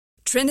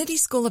Trinity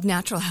School of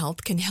Natural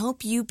Health can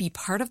help you be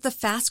part of the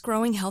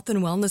fast-growing health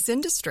and wellness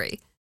industry.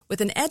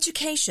 With an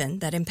education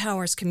that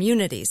empowers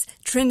communities,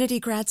 Trinity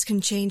grads can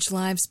change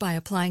lives by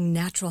applying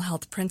natural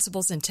health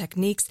principles and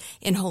techniques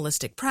in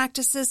holistic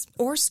practices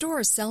or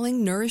stores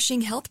selling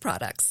nourishing health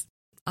products.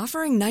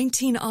 Offering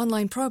 19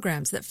 online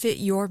programs that fit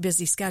your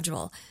busy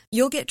schedule,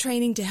 you'll get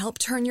training to help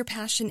turn your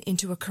passion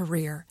into a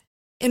career.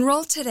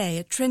 Enroll today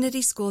at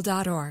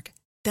trinityschool.org.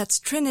 That's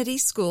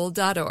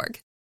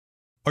trinityschool.org.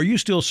 Are you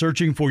still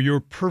searching for your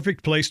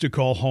perfect place to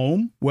call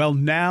home? Well,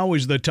 now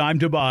is the time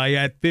to buy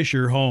at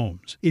Fisher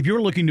Homes. If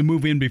you're looking to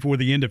move in before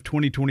the end of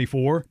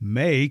 2024,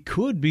 May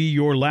could be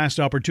your last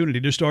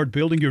opportunity to start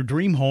building your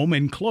dream home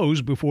and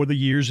close before the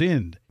year's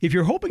end. If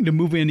you're hoping to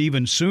move in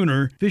even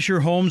sooner,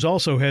 Fisher Homes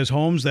also has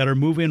homes that are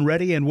move-in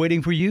ready and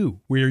waiting for you,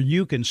 where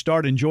you can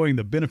start enjoying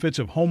the benefits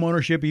of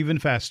homeownership even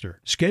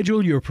faster.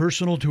 Schedule your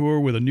personal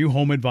tour with a new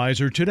home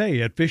advisor today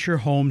at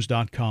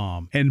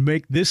FisherHomes.com and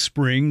make this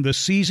spring the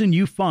season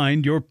you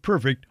find your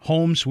perfect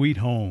home sweet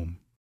home.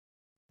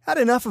 Had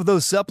enough of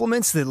those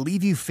supplements that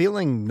leave you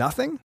feeling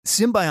nothing?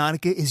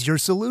 Symbiotica is your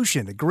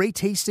solution to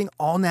great-tasting,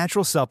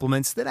 all-natural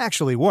supplements that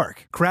actually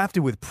work. Crafted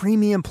with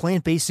premium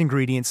plant-based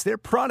ingredients, their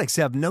products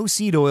have no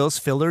seed oils,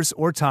 fillers,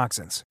 or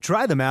toxins.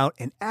 Try them out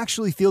and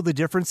actually feel the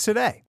difference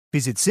today.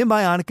 Visit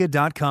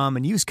Symbiotica.com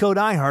and use code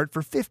IHEART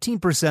for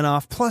 15%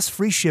 off plus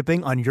free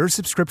shipping on your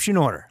subscription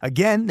order.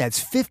 Again, that's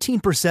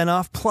 15%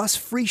 off plus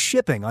free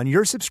shipping on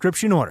your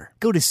subscription order.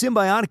 Go to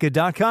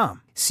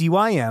Symbiotica.com,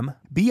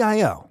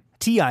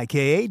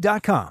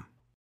 Symbiotika.com.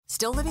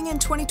 Still living in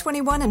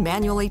 2021 and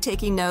manually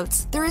taking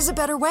notes? There is a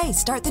better way.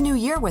 Start the new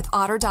year with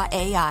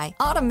Otter.ai.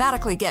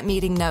 Automatically get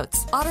meeting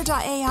notes.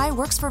 Otter.ai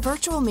works for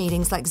virtual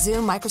meetings like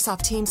Zoom,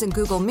 Microsoft Teams, and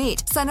Google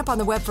Meet. Sign up on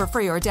the web for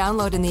free or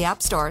download in the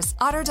app stores.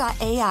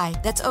 Otter.ai.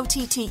 That's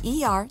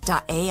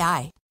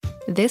OTTER.ai.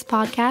 This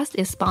podcast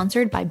is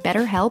sponsored by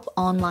BetterHelp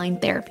Online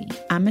Therapy.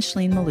 I'm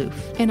Micheline Malouf.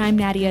 And I'm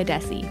Nadia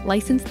Desi,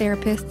 licensed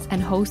therapists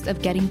and host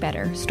of Getting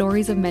Better,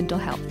 Stories of Mental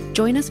Health.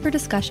 Join us for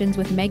discussions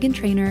with Megan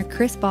Trainor,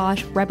 Chris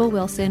Bosch, Rebel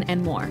Wilson,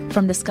 and more.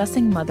 From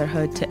discussing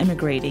motherhood to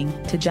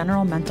immigrating to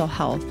general mental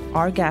health,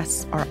 our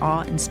guests are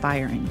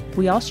awe-inspiring.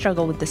 We all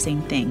struggle with the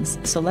same things,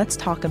 so let's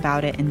talk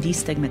about it and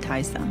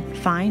destigmatize them.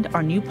 Find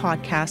our new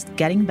podcast,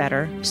 Getting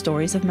Better,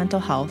 Stories of Mental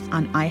Health,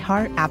 on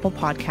iHeart, Apple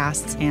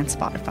Podcasts, and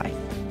Spotify.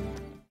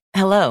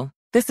 Hello,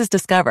 this is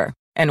Discover,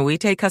 and we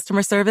take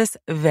customer service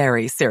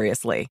very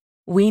seriously.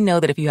 We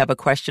know that if you have a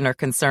question or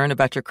concern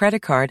about your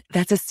credit card,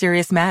 that's a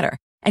serious matter,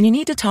 and you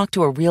need to talk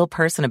to a real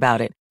person about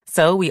it.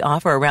 So we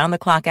offer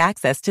around-the-clock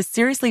access to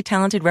seriously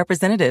talented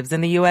representatives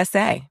in the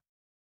USA.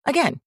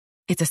 Again,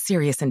 it's a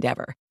serious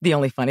endeavor. The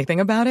only funny thing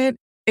about it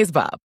is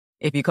Bob.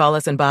 If you call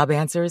us and Bob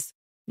answers,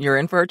 you're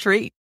in for a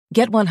treat.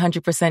 Get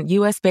 100%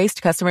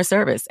 US-based customer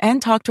service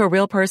and talk to a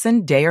real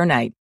person day or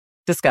night.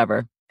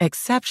 Discover.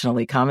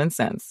 Exceptionally common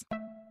sense.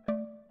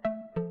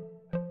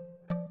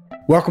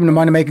 Welcome to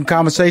Money Making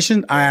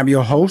Conversation. I am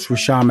your host,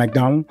 Rashawn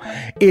McDonald.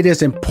 It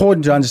is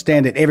important to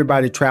understand that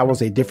everybody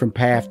travels a different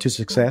path to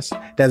success.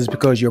 That is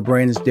because your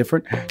brain is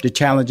different. The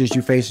challenges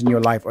you face in your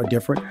life are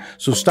different.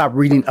 So stop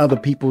reading other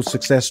people's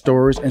success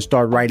stories and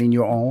start writing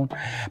your own.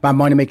 My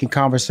Money Making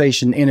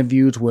Conversation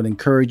interviews will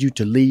encourage you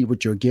to lead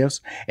with your gifts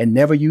and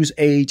never use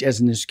age as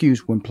an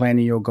excuse when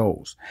planning your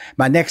goals.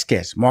 My next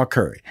guest, Mark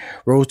Curry,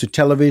 rose to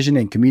television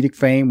and comedic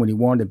fame when he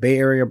won the Bay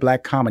Area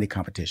Black Comedy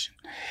Competition.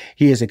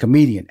 He is a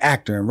comedian,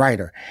 actor, and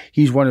writer.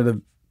 He's one of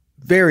the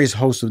various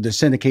hosts of the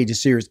syndicated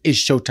series It's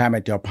Showtime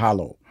at the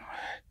Apollo.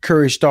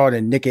 Curry starred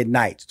in Nick at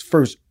Night's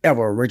first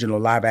ever original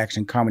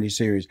live-action comedy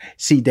series,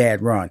 See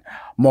Dad Run,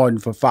 Martin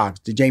for Fox,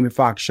 The Jamie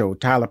Foxx Show,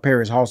 Tyler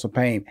Perry's House of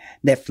Pain,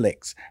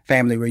 Netflix,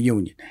 Family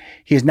Reunion.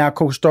 He is now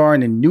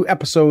co-starring in new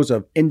episodes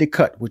of In the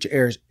Cut, which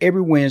airs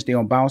every Wednesday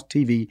on Bounce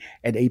TV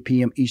at 8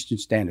 p.m. Eastern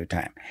Standard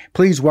Time.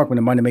 Please welcome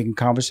to Money Making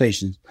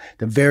Conversations,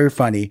 the very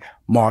funny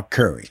Mark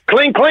Curry.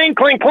 Cling, cling,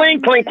 cling,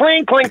 cling, cling,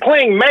 cling, cling,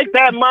 cling. Make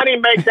that money,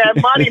 make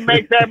that money,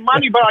 make that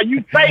money. But are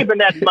you saving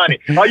that money?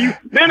 Are you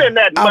spending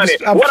that money?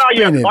 What are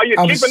you? Are you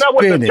keeping up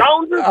with the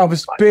Joneses? I'm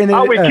spending.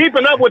 Are we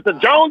keeping up with the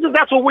Joneses?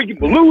 That's what we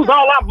lose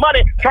all our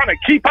money trying to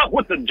keep up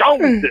with the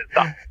Joneses.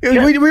 We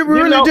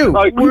really do.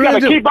 You got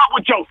to keep up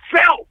with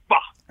yourself.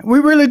 We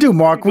really do,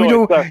 Mark. We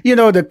do,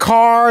 the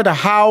car, the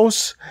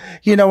house.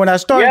 When I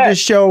started this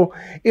show,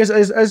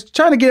 is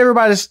trying to get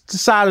everybody's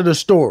side of the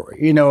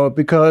story,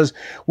 because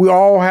we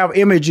all have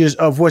images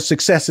of what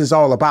success is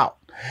all about.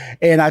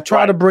 And I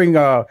try to bring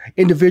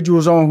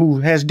individuals on who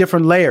has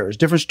different layers,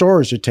 different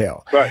stories to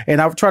tell. Right. And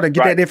I try to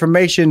get that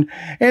information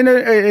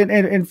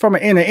and from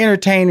in an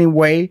entertaining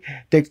way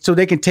so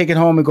they can take it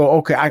home and go,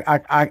 okay,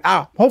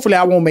 I hopefully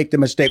I won't make the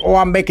mistake, or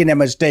I'm making that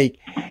mistake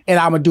and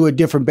I'm going to do it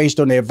different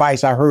based on the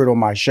advice I heard on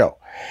my show.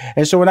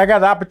 And so when I got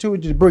the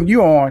opportunity to bring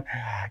you on,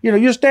 you're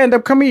a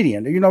stand-up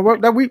comedian. We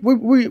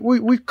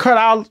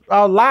cut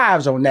our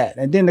lives on that.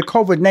 And then the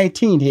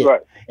COVID-19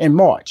 hit in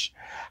March.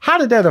 How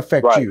did that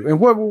affect you? And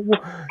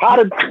how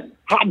did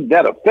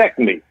that affect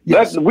me?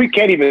 Yes. We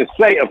can't even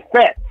say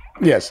affect.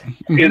 Yes.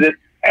 Mm-hmm. Is it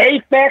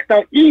affect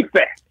or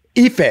effect?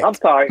 Effect. I'm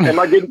sorry. Am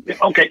I getting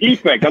okay?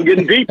 Effect. I'm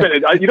getting deep in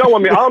it. You don't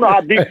want me. I don't know how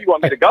deep you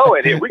want me to go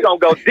in here. We're gonna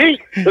go deep.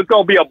 It's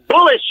gonna be a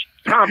bullish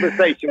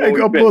conversation. A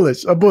bullish.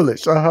 It's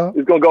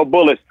gonna go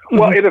bullish. Mm-hmm.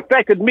 Well, it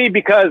affected me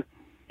because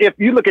if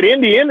you look at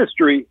indie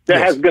industry that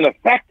has been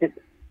affected,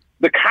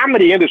 the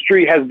comedy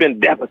industry has been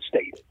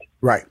devastated.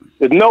 Right.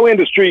 There's no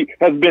industry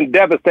has been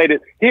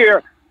devastated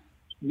here.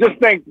 Just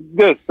think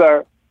this,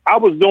 sir. I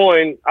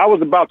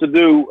was about to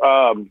do.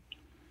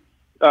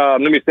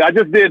 Let me see. I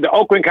just did the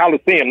Oakland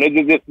Coliseum.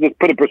 Just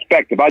put in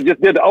perspective. I just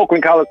did the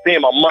Oakland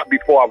Coliseum a month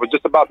before. I was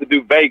just about to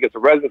do Vegas, a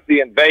residency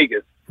in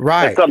Vegas.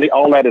 Right. And suddenly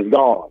all that is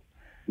gone.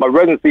 My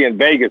residency in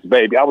Vegas,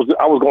 baby. I was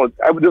going.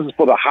 This is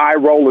for the high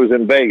rollers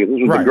in Vegas.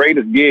 This was the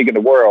greatest gig in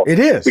the world. It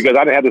is because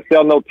I didn't have to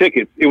sell no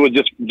tickets. It was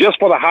just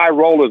for the high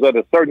rollers at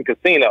a certain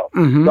casino.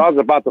 Mm-hmm. So I was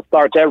about to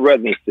start that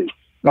residency.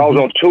 Mm-hmm. I was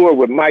on tour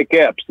with Mike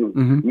Epps,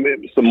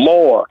 some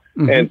more,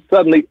 and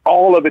suddenly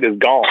all of it is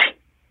gone.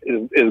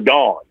 Is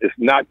gone. It's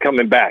not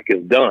coming back.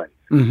 It's done.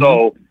 Mm-hmm.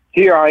 So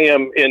here I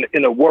am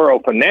in a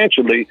world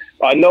financially.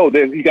 I know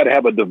that you got to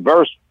have a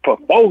diverse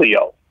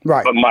portfolio.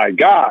 Right. But my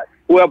God,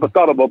 whoever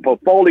thought of a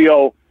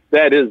portfolio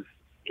that is,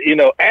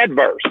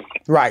 adverse.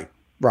 Right.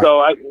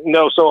 So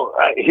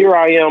here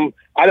I am.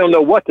 I don't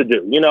know what to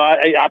do.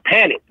 I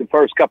panicked the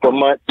first couple of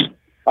months.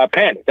 I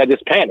panicked. I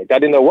just panicked. I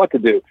didn't know what to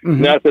do.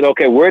 Mm-hmm. And I said,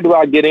 okay, where do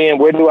I get in?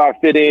 Where do I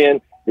fit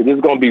in? Is this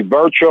going to be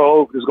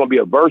virtual? Is this going to be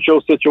a virtual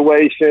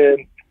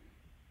situation?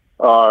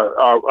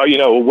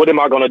 What am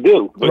I going to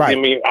do? But, right. I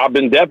mean, I've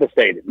been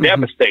devastated.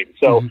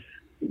 So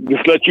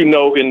just let you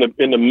know, in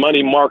the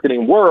money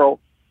marketing world,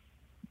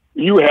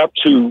 you have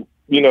to,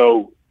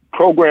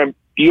 program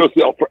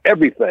yourself for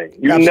everything.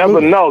 You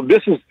never know.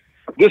 This is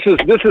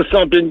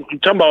something you're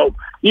talking about.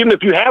 Even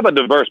if you have a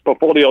diverse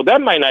portfolio,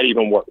 that might not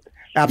even work.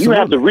 Absolutely. You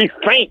have to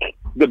rethink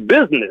the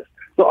business.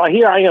 So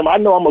here I am. I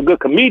know I'm a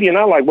good comedian.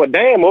 I'm like, well,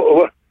 damn,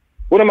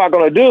 what am I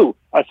going to do?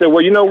 I said,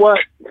 well, you know what?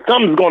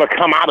 Something's going to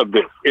come out of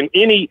this. In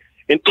any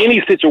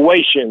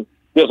situation,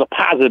 there's a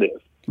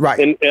positive. Right.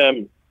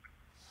 And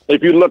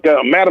if you look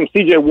at Madam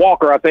C.J.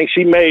 Walker, I think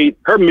she made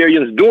her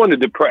millions during the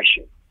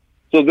Depression.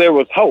 So there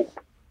was hope.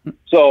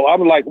 So I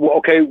was like, well,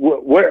 okay,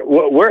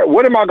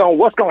 what am I going?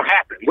 What's going to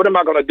happen? What am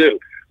I going to do?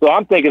 So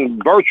I'm thinking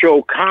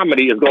virtual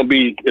comedy is going to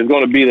be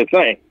the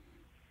thing,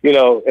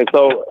 And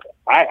so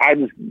I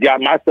just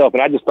got myself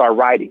and I just started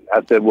writing.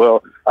 I said,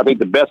 well, I think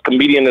the best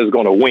comedian is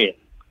going to win.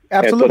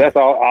 Absolutely. And so that's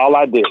all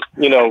I did.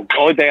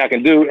 Only thing I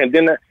can do. And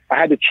then I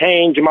had to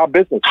change my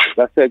business.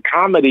 I said,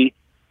 comedy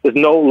is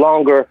no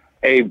longer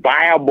a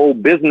viable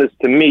business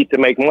to me to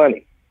make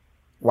money.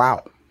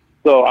 Wow.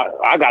 So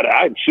I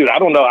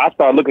don't know. I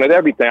started looking at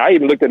everything. I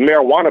even looked at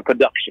marijuana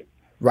production.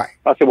 Right.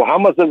 I said, well, how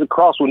much does it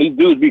cost when these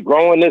dudes be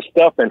growing this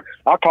stuff? And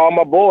I called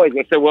my boys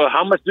and said, well,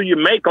 how much do you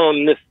make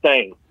on this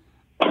thing?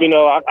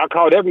 I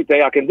called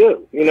everything I can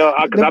do,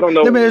 because I don't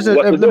know. Let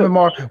me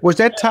Mark, was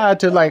that tied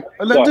to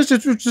this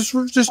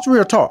is just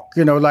real talk,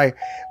 like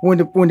when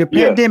the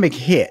pandemic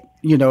hit,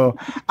 I'm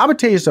gonna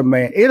tell you something,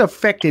 man, it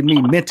affected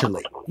me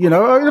mentally,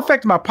 it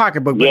affected my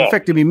pocketbook, but it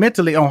affected me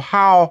mentally on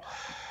how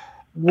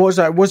was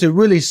it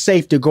really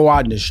safe to go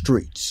out in the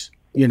streets?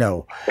 And,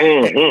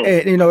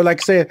 like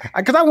I said,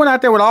 because I went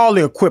out there with all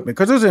the equipment,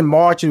 because it was in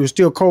March, it was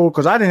still cold,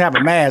 because I didn't have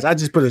a mask. I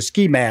just put a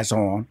ski mask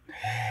on.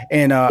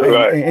 And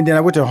and then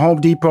I went to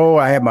Home Depot.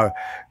 I had my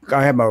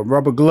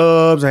rubber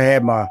gloves. I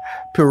had my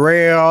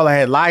Purell. I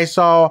had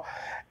Lysol,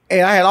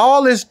 and I had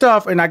all this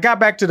stuff. And I got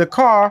back to the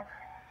car.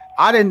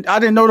 I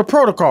didn't know the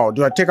protocol.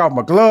 Do I take off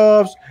my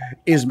gloves?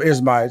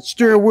 Is my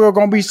steering wheel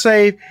gonna be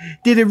safe?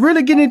 Did it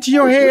really get into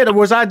your head, or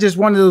was I just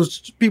one of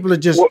those people that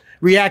just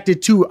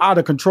reacted too out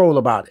of control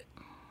about it?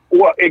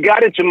 Well, it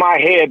got into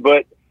my head,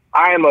 but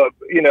I am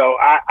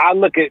I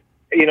look at,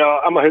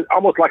 I'm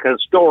almost like a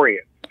historian.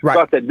 Right.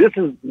 So I said, this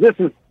is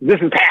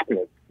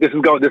happening. This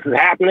is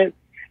happening.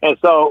 And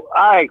so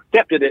I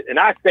accepted it and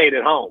I stayed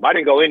at home. I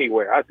didn't go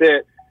anywhere. I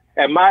said,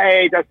 at my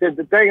age, I said,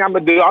 the thing I'm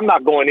going to do, I'm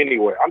not going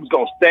anywhere. I'm just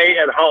going to stay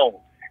at home.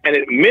 And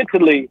it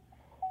mentally,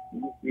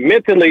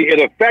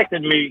 it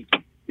affected me.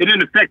 It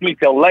didn't affect me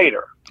till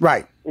later.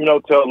 Right.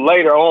 Till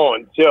later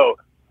on, till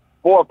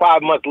 4 or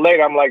 5 months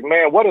later, I'm like,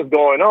 man, what is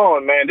going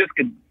on, man?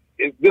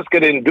 This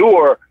could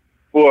endure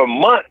for a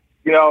month.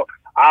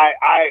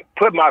 I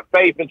put my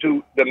faith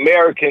into the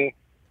American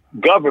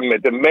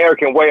government, the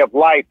American way of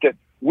life, that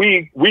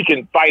we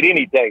can fight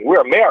anything. We're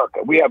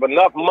America. We have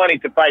enough money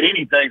to fight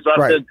anything. So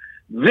I said,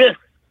 this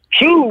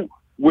too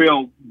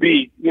will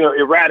be,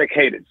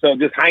 eradicated. So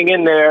just hang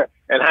in there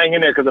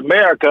because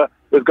America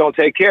is going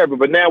to take care of it.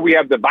 But now we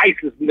have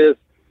divisiveness.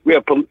 We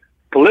have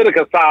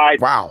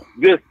politicized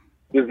this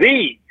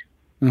disease.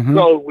 Mm-hmm.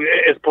 So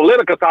it's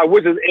politicized,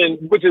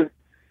 which is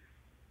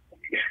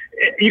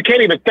you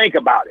can't even think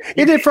about it.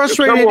 Isn't it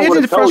frustrating?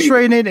 Isn't it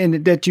frustrating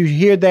and that you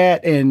hear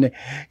that? And,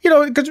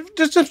 because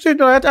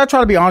I try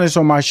to be honest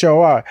on my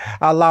show. I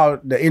allow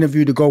the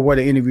interview to go where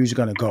the interview is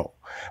going to go.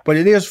 But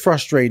it is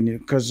frustrating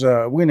because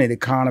we're in an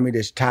economy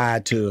that's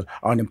tied to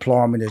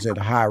unemployment is at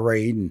a high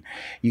rate, and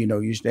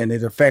and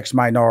it affects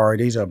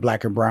minorities,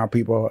 Black and brown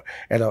people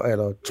at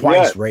a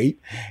twice rate,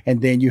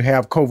 and then you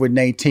have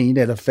COVID-19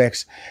 that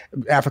affects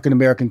African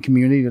American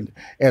community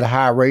at a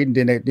high rate, and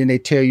then they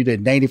tell you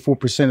that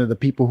 94% of the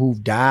people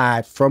who've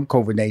died from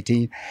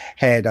COVID-19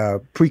 had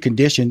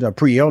preconditions or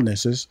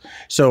pre-illnesses.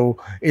 So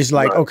it's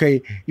like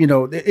okay,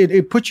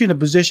 it puts you in a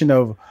position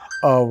of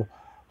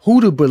who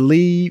to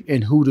believe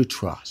and who to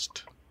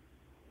trust.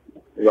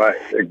 Right,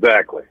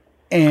 exactly.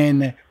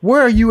 And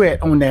where are you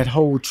at on that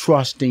whole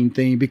trusting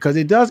thing? Because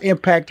it does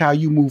impact how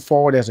you move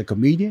forward as a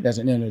comedian, as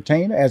an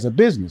entertainer, as a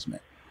businessman.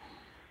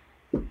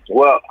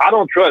 Well, I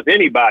don't trust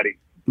anybody.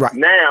 Right.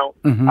 Now,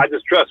 I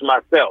just trust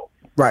myself.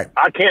 Right.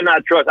 I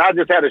cannot trust. I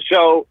just had a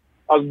show.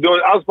 I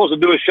was supposed to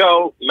do a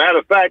show, matter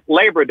of fact,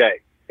 Labor Day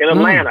in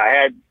Atlanta. I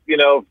had,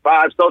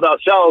 5 sold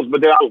out shows,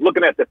 but then I was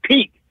looking at the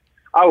peak.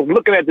 I was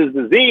looking at this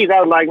disease.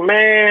 I was like,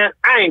 man,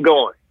 I ain't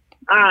going.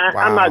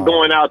 I'm not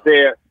going out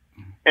there.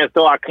 And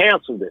so I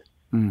canceled it,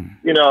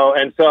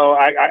 and so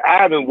I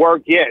haven't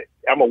worked yet.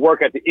 I'm going to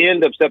work at the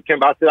end of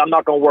September. I said, I'm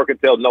not going to work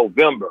until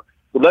November.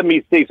 So let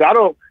me see.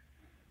 So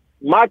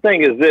my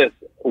thing is this,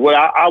 what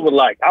I would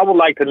like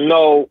to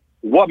know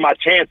what my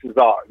chances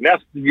are. And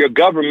that's, your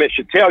government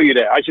should tell you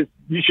that.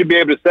 You should be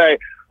able to say,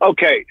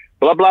 okay,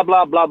 blah, blah,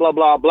 blah, blah, blah,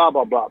 blah, blah,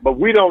 blah, blah. But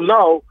we don't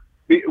know.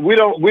 We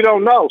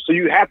don't know. So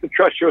you have to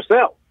trust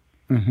yourself.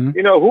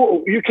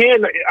 You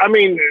can't,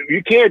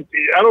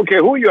 I don't care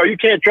who you are. You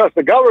can't trust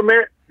the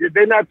government.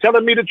 They're not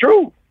telling me the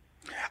truth.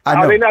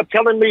 They're not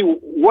telling me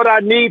what I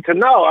need to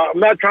know. I'm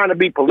not trying to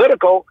be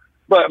political,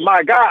 but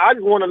my God, I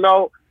just want to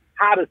know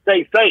how to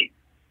stay safe.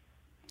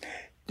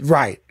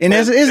 Right. And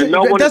that's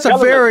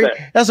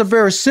a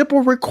very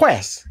simple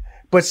request,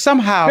 but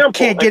somehow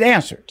can't get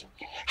answered.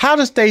 How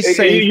to stay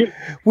safe,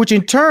 which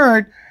in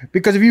turn,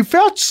 because if you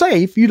felt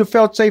safe, you'd have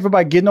felt safer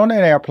by getting on an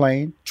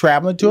airplane,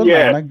 traveling to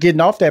Atlanta, getting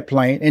off that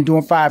plane, and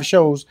doing 5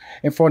 shows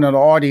in front of the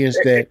audience.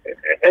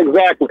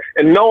 Exactly.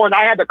 And knowing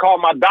I had to call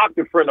my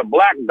doctor friend a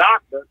Black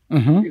doctor.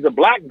 He's a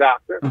Black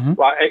doctor.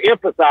 Well, I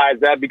emphasize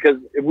that because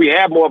if we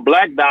had more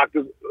Black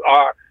doctors,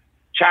 our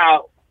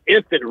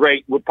infant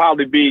rate would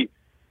probably be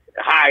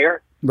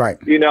higher. Right.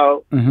 We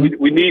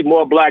need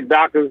more Black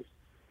doctors.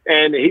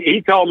 And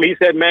he told me, he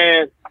said,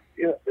 man,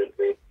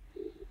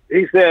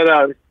 he said,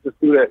 let's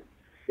do that.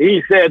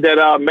 He said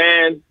that,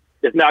 man,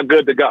 it's not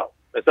good to go.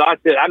 And so I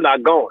said, I'm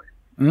not going.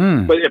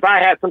 But if I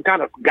had some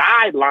kind of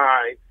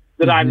guideline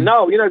that I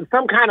know,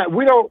 some kind of,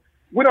 we don't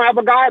have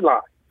a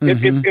guideline.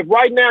 If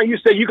right now you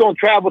say you're going to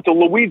travel to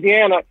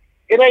Louisiana,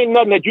 it ain't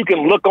nothing that you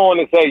can look on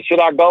and say, should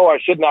I go or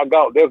should not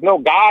go? There's no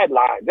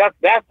guideline.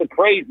 That's the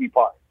crazy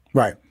part.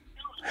 Right.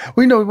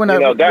 We know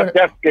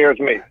that scares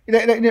me.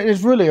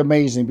 It's really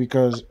amazing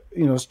because,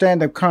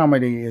 stand-up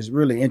comedy is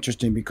really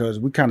interesting because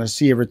we kind of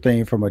see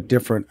everything from a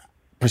different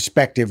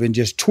perspective and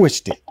just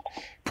twist it,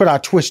 put our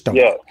twist on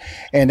it.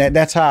 And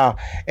that's how,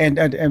 and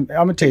I'm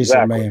going to tell you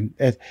something,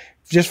 man,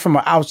 just from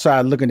an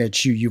outside looking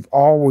at you, you've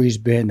always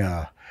been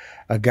a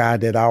guy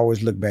that I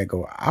always look back and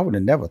go, I would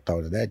have never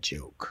thought of that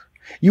joke.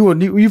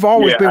 You've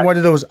always been one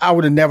of those, I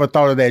would have never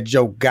thought of that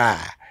joke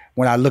guy.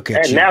 When I look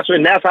at you.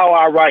 And that's how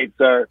I write,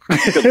 sir.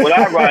 Because when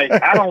I write,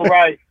 I don't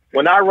write.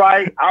 When I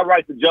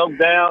write the joke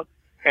down,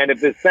 and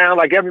if it sounds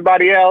like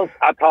everybody else,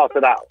 I toss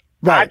it out.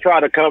 Right. I try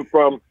to come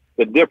from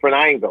the different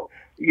angle.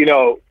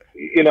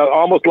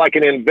 Almost like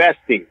an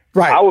investing.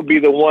 Right. I would be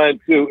the one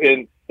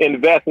to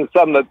invest in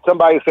something that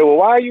somebody say, well,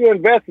 why are you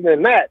investing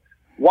in that?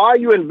 Why are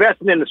you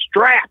investing in the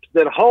straps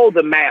that hold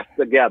the mask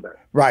together?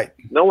 Right.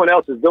 No one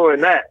else is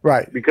doing that.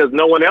 Right. Because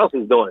no one else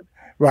is doing it.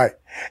 Right.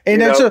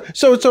 And then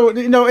so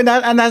and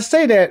I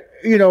say that,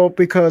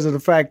 because of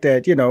the fact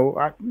that,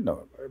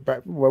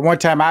 one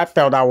time I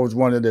felt I was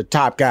one of the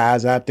top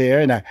guys out there,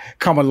 and I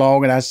come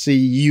along and I see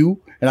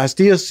you, and I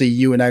still see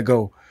you, and I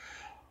go,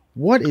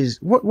 what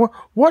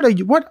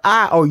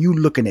eye are you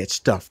looking at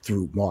stuff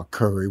through, Mark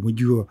Curry, what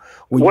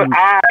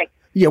eye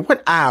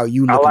are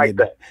you looking at?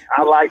 That.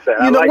 I like that.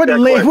 What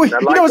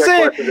I'm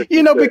saying?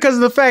 Because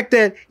of the fact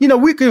that,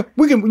 we can,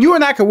 you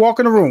and I can walk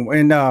in the room,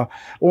 and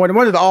one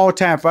of the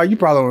all-time, you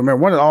probably don't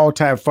remember, one of the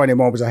all-time funny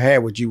moments I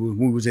had with you when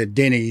we was at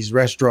Denny's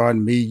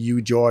restaurant, me,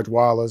 you, George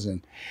Wallace,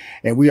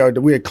 and we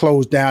had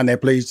closed down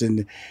that place,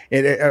 and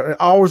I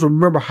always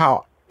remember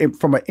how,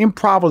 from an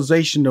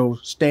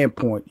improvisational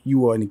standpoint, you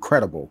were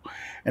incredible,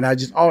 and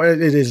it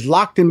is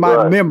locked in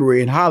my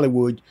memory in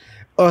Hollywood.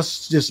 It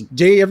was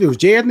J.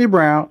 Anthony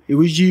Brown, it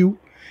was you,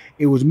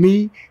 it was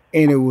me,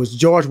 and it was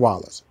George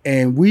Wallace.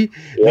 And we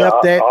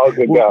left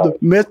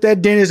that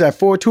Denny's at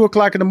 2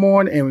 o'clock in the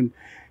morning,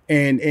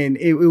 and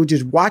it was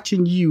just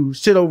watching you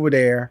sit over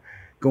there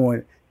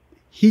going,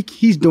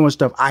 he's doing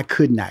stuff I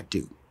could not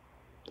do,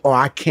 or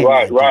I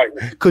can't. Right.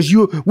 Because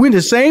we're in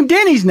the same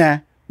Denny's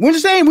now. We're the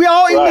same. We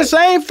all eating the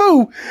same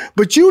food,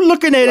 but you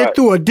looking at it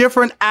through a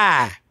different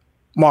eye.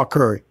 Mark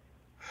Curry?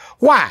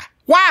 Why?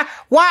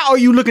 Why are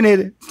you looking at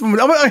it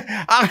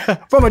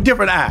from a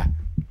different eye?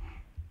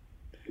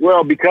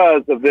 Well,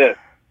 because of this.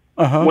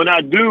 Uh-huh. When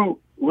I do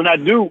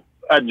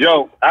a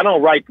joke, I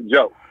don't write the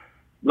joke.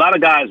 A lot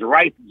of guys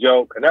write the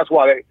joke, and that's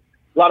why a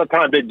lot of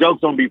times their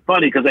jokes don't be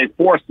funny because they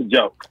force the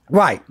joke.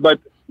 Right. But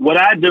what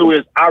I do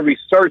is I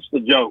research the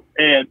joke,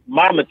 and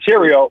my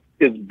material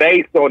is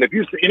based on,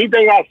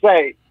 anything I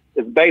say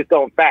is based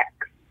on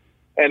facts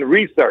and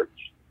research.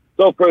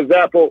 So, for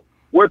example,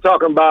 we're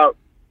talking about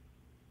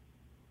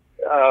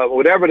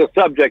whatever the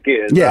subject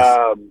is.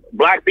 Yes.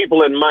 Black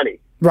people and money.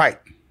 Right.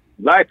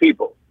 Black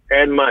people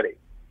and money.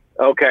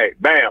 Okay,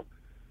 bam.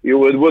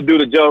 We'll do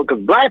the joke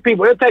because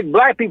it'll take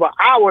black people an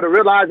hour to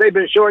realize they've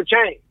been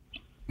shortchanged.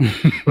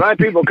 Black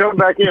people come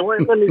back in.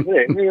 Wait, let me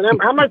see.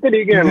 How much did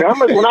he give me? How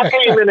much? When I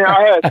came in there,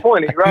 I had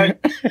 20, right?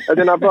 And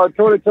then I bought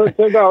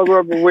 $10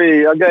 worth of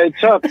weed. I gave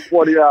Chuck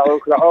 $40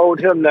 because I owed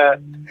him that,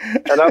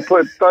 and I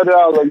put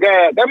 $30 of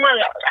gas. That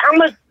money. How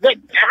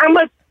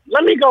much?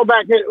 Let me go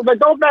back. But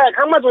go back.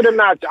 How much were them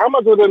nachos? How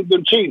much were them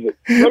cheeses?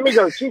 Let me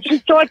go. She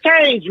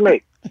shortchanged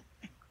me.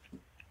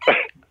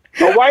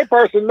 A white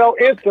person know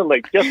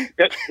instantly.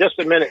 Just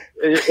a minute.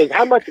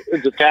 How much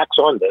is the tax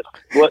on this?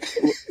 What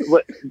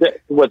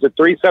was it?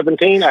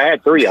 $317? I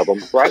had 3 of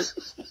them, right?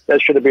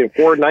 That should have been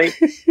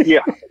 $490.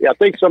 Yeah. I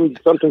think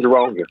something's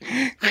wrong here.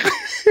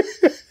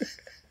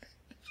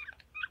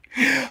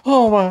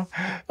 Oh my.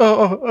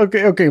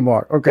 Okay,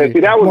 Mark. Okay. And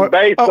see, that was Mark,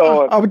 based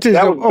on.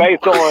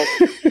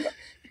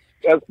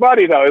 That's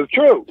funny though. It's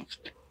true.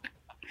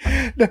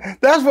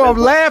 That's why I'm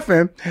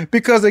laughing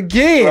because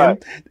again,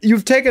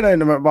 You've taken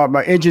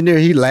my engineer.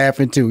 He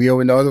laughing too. He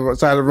over on the other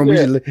side of the room.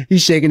 Yeah.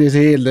 He's shaking his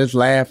head, just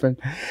laughing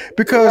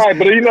because. Right,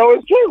 but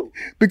it's true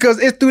because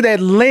it's through that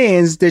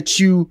lens that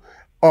you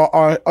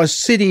are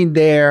sitting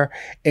there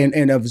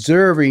and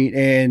observing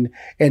and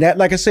that,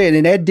 like I said,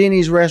 in that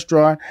Denny's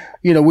restaurant,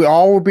 we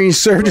all were being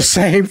served the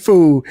same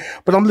food,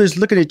 but I'm just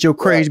looking at your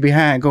crazy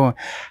behind, going,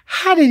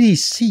 how did he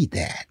see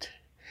that?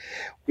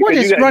 What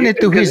is running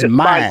through his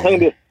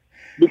mind?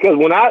 Because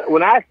when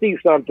I see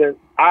something,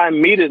 I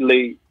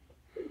immediately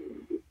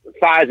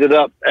size it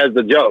up as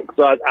a joke.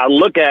 So I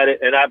look at it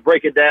and I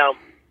break it down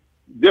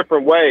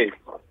different ways.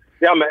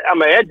 See, I'm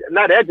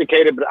not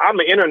educated, but I'm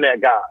an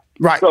internet guy.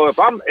 Right. So if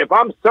I'm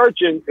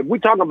searching, if we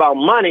talk about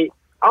money,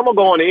 I'm gonna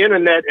go on the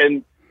internet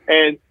and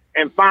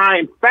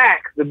find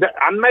facts.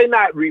 I may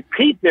not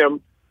repeat them,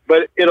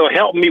 but it'll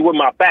help me with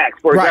my facts.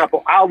 For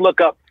example, I'll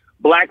look up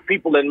black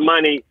people and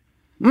money.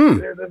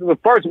 The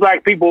first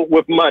black people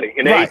with money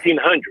in the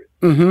 1800s.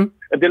 Mm-hmm.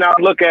 And then I'll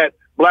look at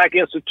black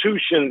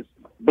institutions,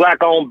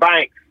 black-owned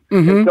banks.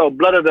 Mm-hmm. And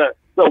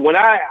so when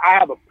I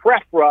have a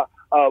plethora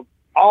of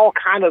all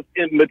kind of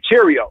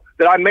material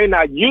that I may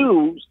not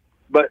use,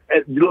 but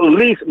at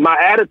least my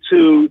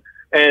attitude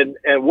and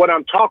what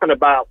I'm talking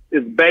about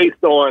is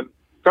based on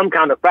some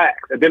kind of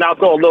facts. And then I'll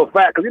throw a little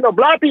fact because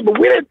black people,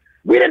 we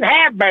didn't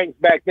have banks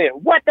back then.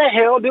 What the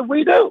hell did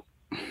we do?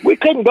 We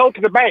couldn't go to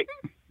the bank.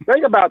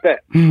 Think about that.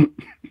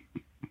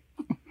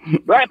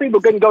 Black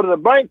people couldn't go to the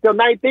bank till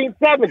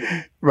 1970.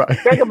 Right.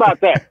 Think about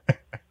that.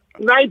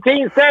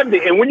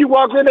 1970. And when you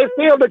walk in, they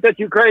still look at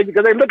you crazy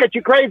because they look at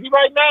you crazy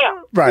right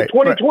now. Right. It's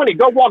 2020. Right.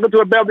 Go walk into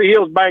a Beverly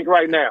Hills bank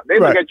right now. They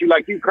look at you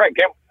like you crazy.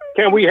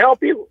 Can we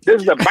help you?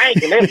 This is a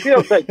bank. And they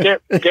still say, can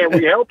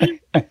we help you?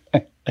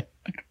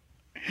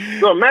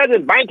 So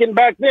imagine banking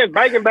back then.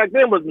 Banking back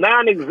then was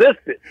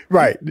non-existent.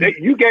 Right.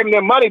 You gave them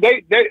their money.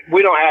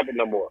 We don't have it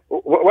no more.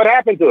 What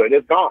happened to it?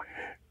 It's gone.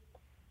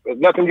 There's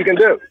nothing you can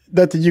do.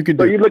 Nothing you can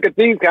do. So you look at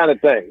these kind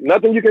of things.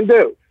 Nothing you can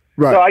do.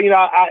 Right. So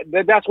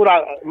that's what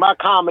my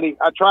comedy.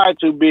 I try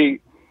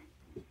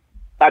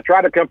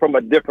to come from a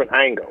different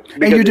angle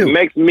because it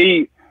makes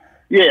me.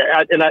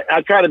 Yeah,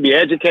 I try to be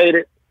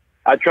educated.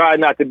 I try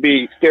not to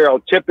be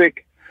stereotypic.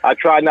 I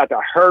try not to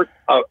hurt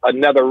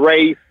another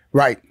race.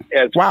 Right.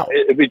 Wow.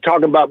 If we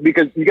talk about,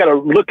 because you got to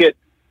look at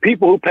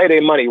people who pay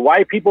their money.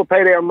 White people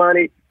pay their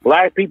money.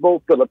 Black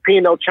people,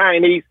 Filipino,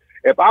 Chinese.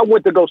 If I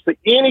went to go see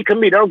any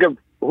comedian, I don't give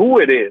who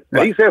it is.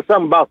 Right. He says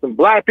something about some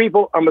black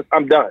people, I'm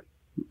done.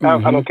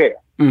 Mm-hmm. I don't care.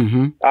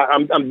 Mm-hmm.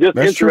 I'm just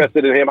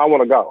interested in him. I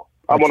want to go.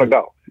 I want to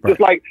go. Right.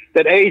 Just like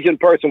that Asian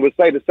person would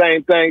say the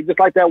same thing, just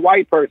like that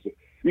white person.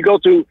 You go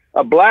to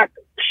a black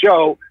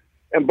show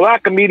and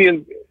black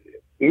comedians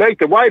make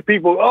the white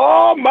people,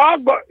 oh my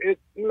God.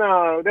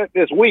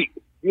 That's weak.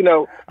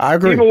 I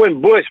agree. Even when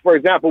Bush, for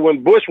example,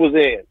 when Bush was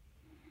in,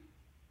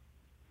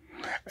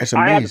 it's amazing.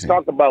 I had to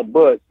talk about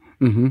Bush.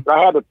 Mm-hmm.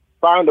 I had to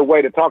find a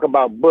way to talk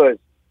about Bush,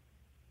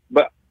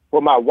 but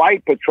for my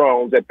white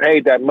patrons that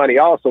paid that money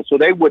also, so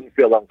they wouldn't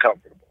feel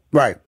uncomfortable.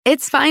 Right.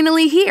 It's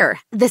finally here,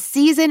 the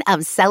season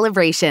of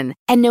celebration.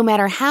 And no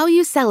matter how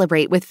you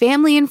celebrate with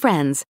family and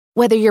friends,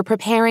 whether you're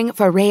preparing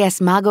for Reyes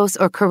Magos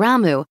or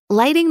Karamu,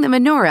 lighting the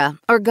menorah,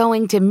 or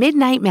going to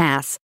midnight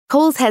mass,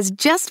 Kohl's has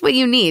just what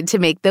you need to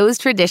make those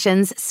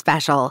traditions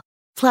special.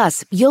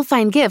 Plus, you'll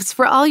find gifts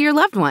for all your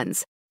loved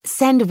ones.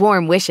 Send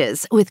warm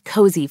wishes with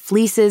cozy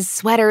fleeces,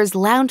 sweaters,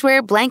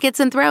 loungewear, blankets,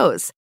 and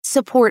throws.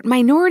 Support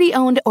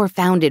minority-owned or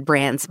founded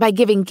brands by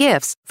giving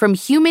gifts from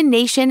Human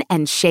Nation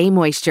and Shea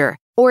Moisture.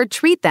 Or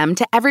treat them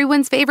to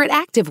everyone's favorite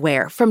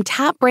activewear from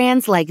top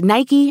brands like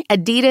Nike,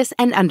 Adidas,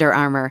 and Under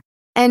Armour.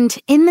 And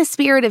in the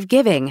spirit of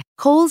giving,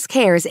 Kohl's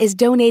Cares is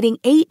donating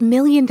 $8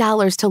 million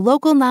to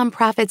local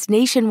nonprofits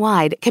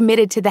nationwide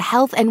committed to the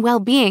health and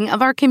well-being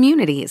of our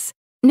communities.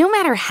 No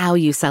matter how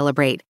you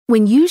celebrate,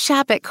 when you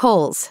shop at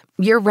Kohl's,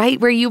 you're right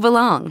where you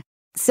belong.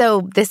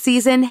 So this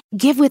season,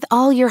 give with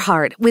all your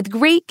heart with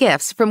great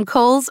gifts from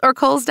Kohl's or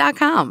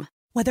Kohls.com.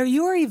 Whether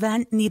your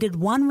event needed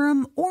one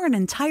room or an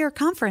entire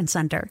conference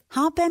center,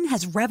 Hopin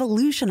has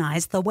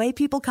revolutionized the way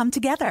people come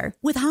together.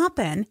 With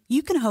Hopin,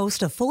 you can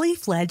host a fully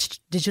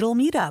fledged digital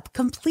meetup,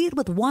 complete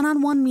with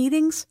one-on-one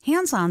meetings,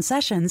 hands-on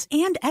sessions,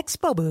 and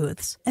expo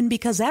booths. And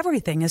because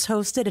everything is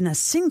hosted in a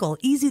single,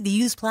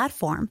 easy-to-use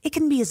platform, it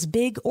can be as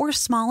big or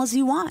small as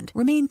you want,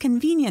 remain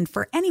convenient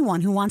for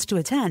anyone who wants to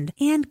attend,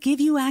 and give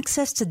you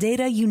access to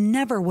data you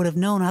never would have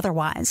known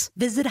otherwise.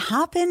 Visit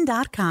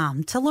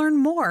hopin.com to learn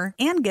more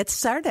and get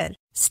started.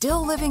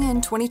 Still living in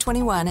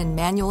 2021 and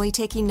manually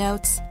taking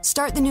notes?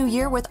 Start the new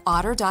year with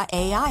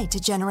Otter.ai to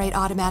generate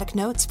automatic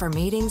notes for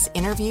meetings,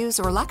 interviews,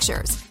 or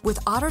lectures. With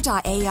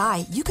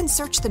Otter.ai, you can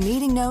search the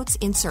meeting notes,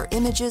 insert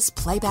images,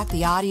 play back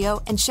the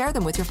audio, and share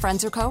them with your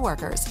friends or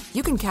coworkers.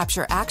 You can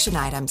capture action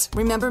items,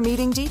 remember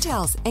meeting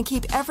details, and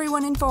keep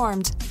everyone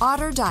informed.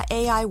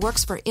 Otter.ai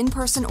works for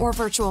in-person or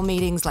virtual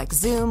meetings like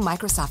Zoom,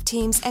 Microsoft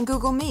Teams, and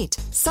Google Meet.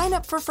 Sign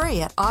up for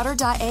free at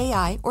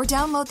Otter.ai or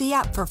download the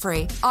app for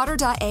free.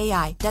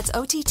 Otter.ai, that's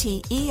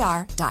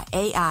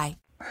OTTER.ai.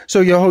 So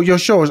your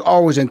show is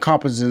always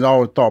encompassing and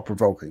always thought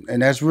provoking,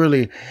 and that's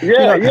really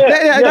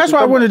that's why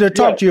I wanted to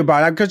talk to you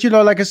about it, because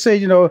like I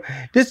said,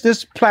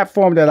 this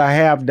platform that I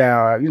have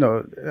now,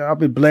 I'll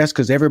be blessed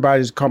because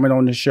everybody's coming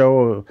on the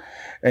show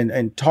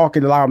and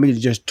talking, allow me to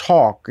just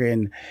talk,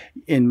 and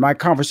my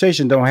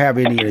conversation don't have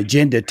any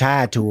agenda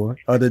tied to it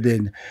other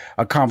than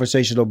a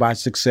conversation about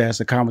success,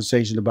 a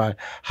conversation about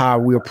how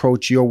we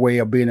approach your way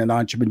of being an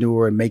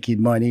entrepreneur and making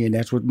money, and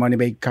that's what Money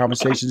Making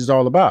Conversations is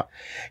all about.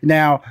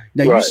 Now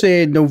right. You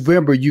said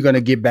November you're going to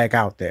get back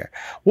out there.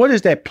 What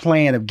is that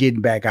plan of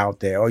getting back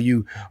out there? Are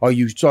you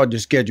starting to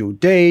schedule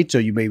dates, or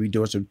you maybe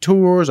doing some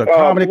tours or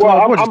comedy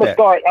clubs? What is that?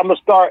 I'm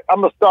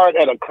gonna start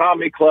at a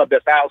comedy club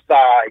that's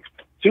outside,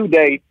 2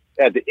 dates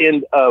at the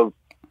end of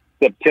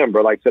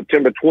September, like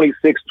September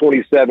 26,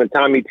 27,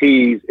 Tommy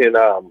T's in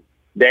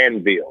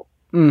Danville.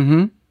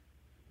 Mm-hmm.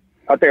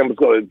 I think I'm just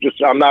going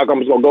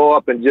to go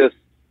up and just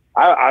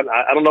I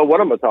don't know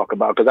what I'm going to talk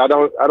about, because I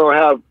don't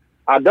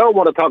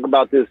want to talk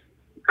about this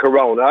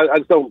Corona. I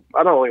don't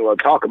even want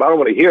to talk about. I don't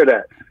want to hear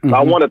that. Mm-hmm.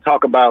 I want to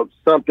talk about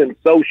something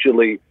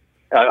socially,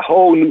 a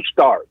whole new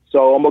start.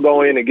 So I'm gonna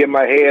go in and get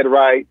my head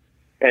right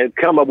and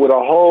come up with a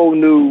whole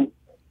new.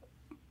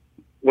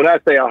 When I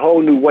say a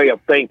whole new way of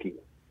thinking,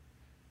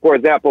 for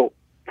example,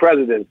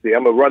 presidency.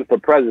 I'm gonna run for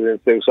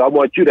presidency. So I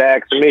want you to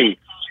ask me,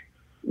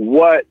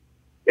 what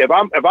if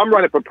I'm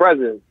running for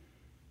president?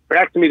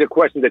 Ask me the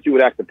question that you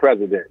would ask the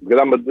president, because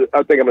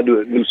I think I'm gonna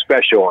do a new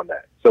special on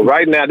that. So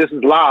right now, this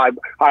is live.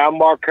 Hi, I'm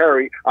Mark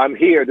Curry. I'm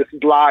here. This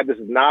is live. This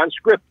is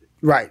non-scripted.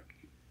 Right.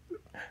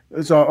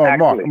 So,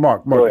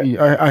 Mark,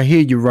 I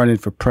hear you running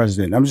for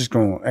president. I'm just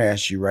going to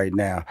ask you right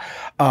now.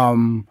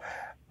 Some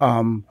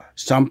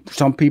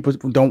people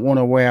don't want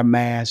to wear a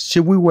mask.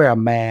 Should we wear a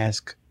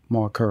mask,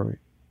 Mark Curry?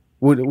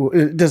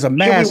 Does a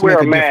mask make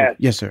a difference?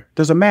 Yes, sir.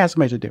 Does a mask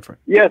make a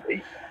difference? Yes,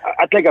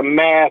 I think a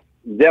mask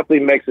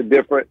definitely makes a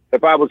difference.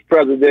 If I was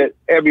president,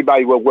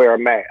 everybody would wear a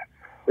mask.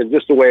 It's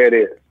just the way it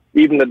is.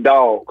 Even the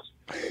dogs,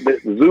 the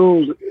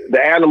zoos, the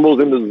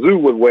animals in the zoo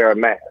would wear a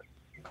mask.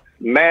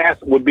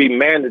 Mask would be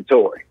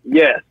mandatory.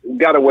 Yes, you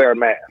got to wear a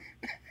mask.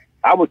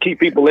 I would keep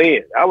people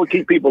in. I would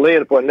keep people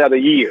in for another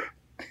year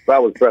if I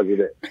was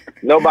president.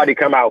 Nobody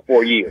come out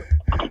for a year.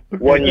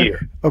 1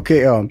 year.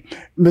 Okay,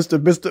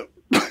 Mr.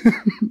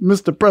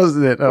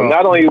 President.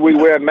 Not only do we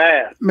wear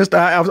masks.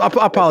 I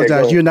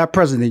apologize. Okay, you're not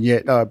president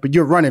yet, but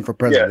you're running for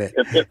president.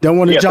 Yes, don't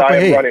want to jump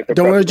ahead.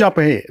 Don't want to jump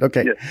ahead.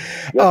 Okay. Yes.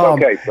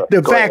 Okay, sir.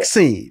 The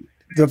vaccine.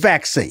 The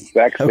vaccine.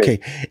 Okay.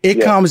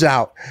 It comes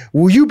out.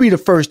 Will you be the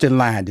first in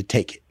line to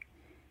take it?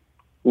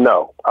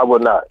 No, I will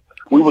not.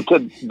 We will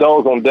put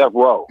those on death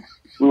row.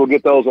 We will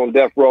get those on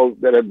death row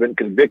that have been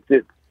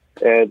convicted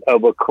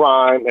of a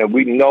crime, and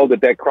we know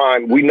that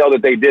crime. We know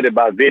that they did it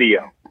by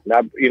video.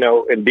 Not,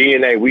 and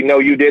DNA. We know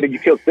you did it. You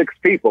killed 6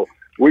 people.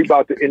 We're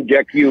about to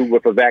inject you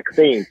with a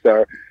vaccine,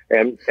 sir.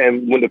 And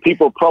when the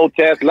people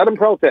protest, let them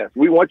protest.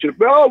 We want you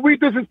to,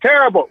 this is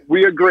terrible.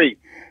 We agree.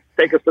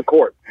 Take us to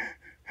court.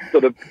 So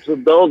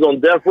those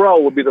on death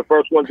row will be the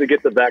first ones to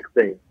get the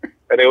vaccine.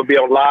 And it will be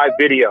on live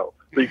video,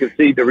 so you can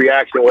see the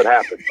reaction, what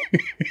happens.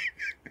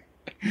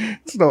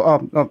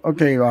 So,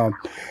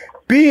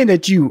 being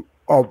that you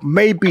are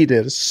maybe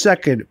the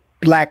second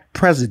black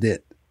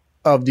president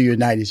of the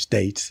United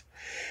States,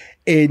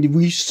 and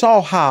we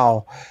saw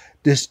how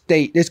this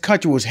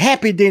country was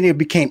happy, then it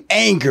became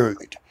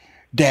angered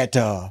that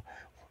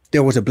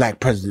there was a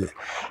black president.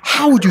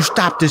 How would you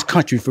stop this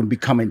country from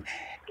becoming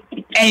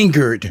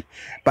angered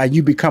by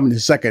you becoming the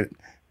second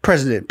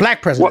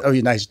black president of the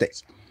United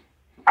States?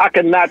 I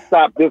cannot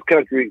stop this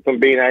country from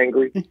being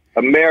angry.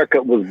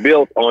 America was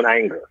built on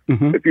anger.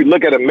 Mm-hmm. If you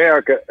look at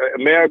America,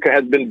 America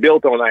has been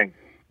built on anger.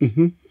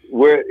 Mm-hmm.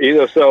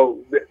 So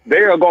they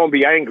are going to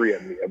be angry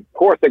at me. Of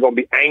course, they're going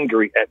to be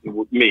angry at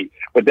me,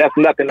 but that's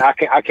nothing.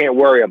 I can't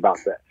worry about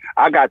that.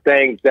 I got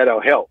things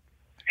that'll help.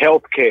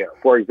 Healthcare,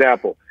 for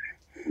example.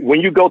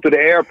 When you go to the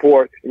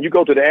airport and you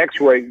go to the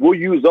X-ray, we'll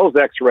use those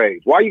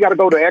X-rays. Why you got to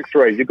go to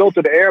X-rays? You go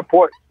to the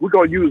airport, we're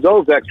going to use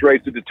those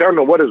X-rays to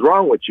determine what is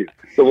wrong with you.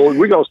 So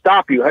we're going to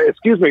stop you. Hey,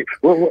 excuse me,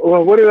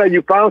 what is that?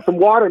 You found some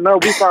water? No,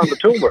 we found a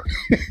tumor.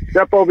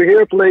 Step over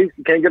here, please.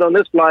 You can't get on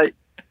this flight.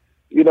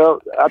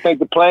 I think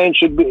the plane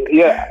should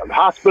be,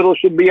 hospital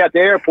should be at the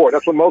airport.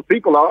 That's what most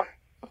people are.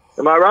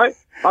 Am I right?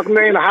 How come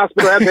they in the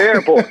hospital at the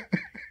airport?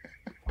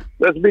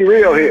 Let's be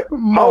real here.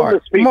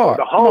 Homeless people,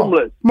 the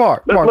homeless.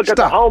 Let's look at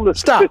the homeless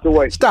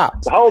situation.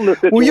 Stop. The homeless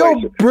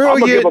situation. Will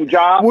your give them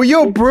jobs.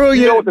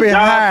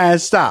 behind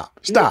stop?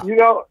 Wait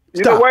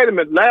a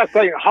minute. Last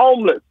thing,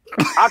 homeless.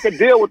 I could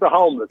deal with the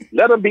homeless.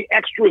 Let them be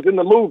extras in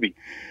the movie.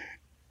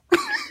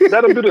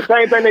 Let them do the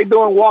same thing they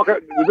do and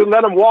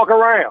let them walk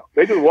around.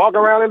 They just walk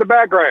around in the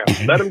background.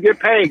 Let them get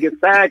paid, get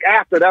SAG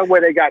after. That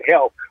way they got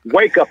help.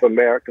 Wake up,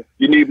 America.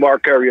 You need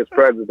Mark Curry as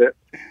president.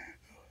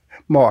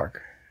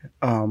 Mark,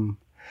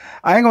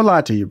 I ain't gonna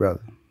lie to you,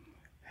 brother.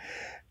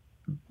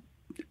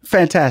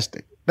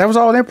 Fantastic. That was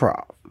all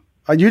improv.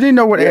 You didn't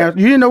know you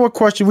didn't know what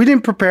question. We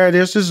didn't prepare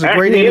this. This is a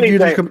great interview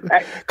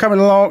coming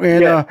along.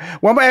 And I'm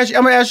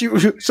gonna ask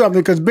you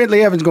something because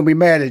Bentley Evans is gonna be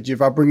mad at you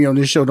if I bring you on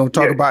this show. Don't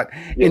talk about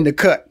In the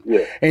Cut.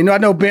 Yeah. And I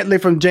know Bentley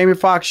from Jamie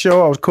Foxx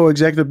show. I was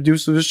co-executive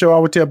producer of the show. I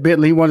would tell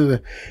Bentley, one of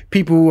the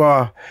people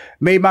who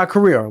made my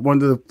career,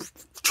 one of the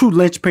true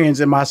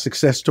linchpins in my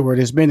success story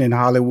that's been in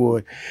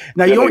Hollywood.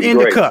 Now you're In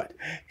the Cut.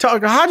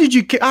 How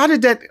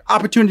did that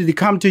opportunity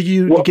come to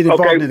you to get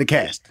involved in the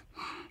cast?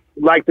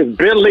 Like this,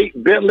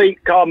 Bentley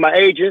called my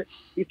agent.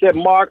 He said,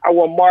 Mark, I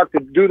want Mark to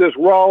do this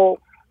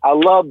role. I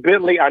love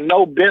Bentley. I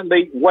know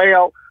Bentley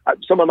well.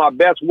 Some of my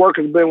best work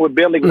has been with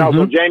Bentley when I was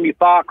on Jamie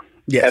Foxx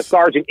as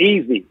Sergeant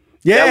Easy.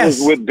 Yes. That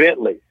was with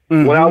Bentley.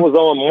 Mm-hmm. When I was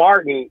on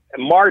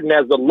Martin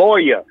as the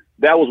lawyer,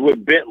 that was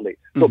with Bentley.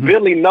 So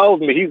Bentley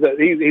knows me. He's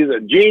a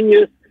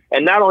genius.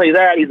 And not only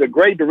that, he's a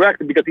great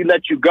director because he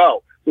lets you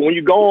go. So when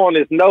you go on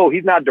this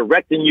he's not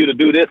directing you to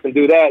do this and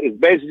do that. It's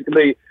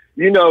basically,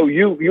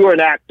 you're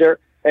an actor.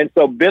 And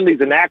so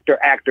Bentley's an actor,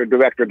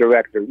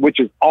 director, which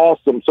is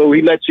awesome. So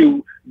he lets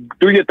you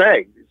do your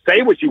thing.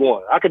 Say what you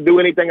want. I could do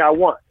anything I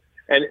want.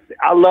 And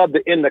I love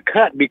the In the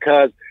Cut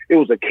because it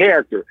was a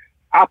character.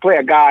 I play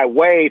a guy,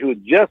 Wade, who's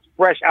just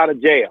fresh out of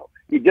jail.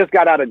 He just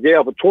got out of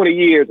jail for 20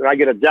 years, and I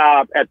get a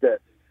job at the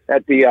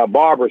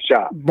barber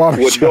shop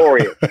with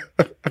Dorian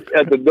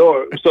at the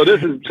door. So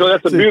that's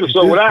a beautiful.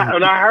 So when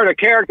I heard a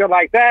character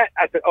like that,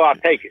 I said, "Oh, I'll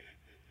take it."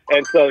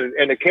 And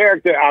the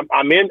character,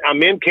 I'm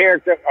in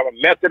character. I'm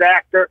a method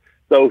actor.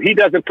 So he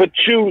doesn't put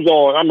shoes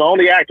on. I'm the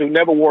only actor who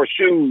never wore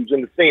shoes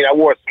in the scene. I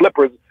wore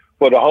slippers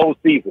for the whole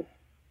season.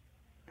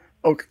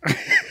 Okay.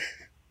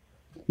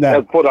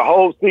 Now for the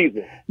whole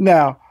season.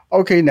 Now,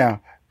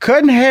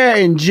 cutting hair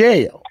in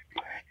jail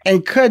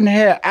and cutting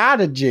hair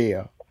out of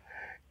jail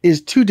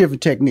is two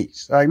different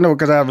techniques. I know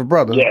because I have a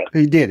brother. Yeah.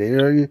 He did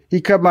it. He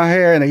cut my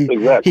hair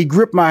and he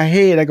gripped my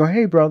head. I go,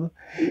 hey, brother,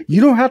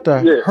 you don't have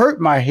to hurt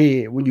my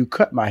head when you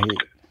cut my head.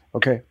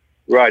 Okay.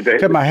 Right.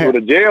 Cut my hair. So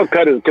the jail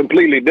cut is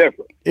completely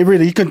different. It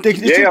really, you can think.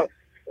 Jail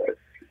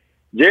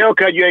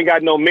cut, you ain't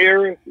got no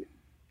mirror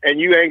and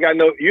you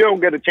don't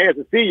get a chance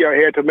to see your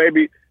hair till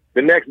maybe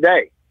the next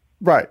day.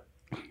 Right.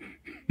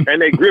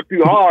 And they grip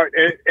you hard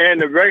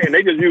and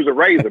they just use a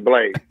razor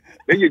blade.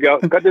 There you go.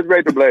 Cut this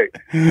razor blade.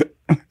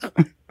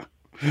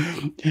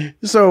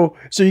 So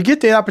you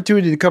get the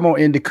opportunity to come on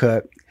In the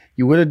Cut.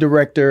 You're with a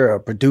director, a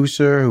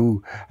producer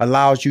who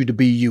allows you to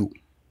be you.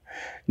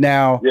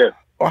 Now,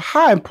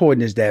 how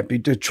important is that?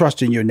 To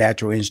trust in your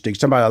natural instinct,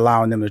 somebody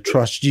allowing them to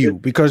trust you?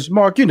 Because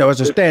Mark,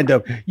 as a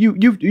stand-up,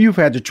 you've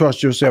had to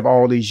trust yourself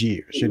all these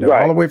years.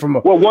 All the way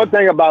from. Well, one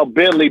thing about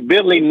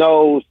Bentley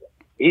knows.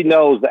 He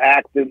knows the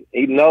acting.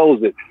 He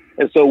knows it.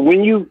 And so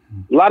a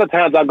lot of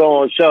times I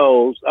go on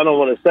shows. I don't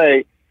want to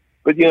say.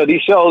 But,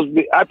 these shows,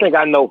 I think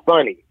I know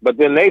funny. But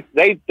then they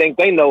think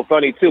they know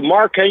funny, too.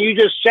 Mark, can you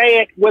just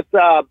say it with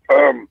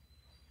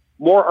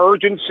more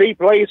urgency,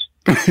 please?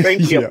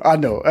 Thank you. I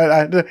know.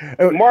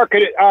 Mark,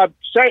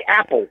 say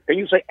apple. Can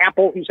you say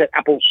apple? You said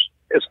apples.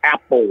 It's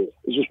apple.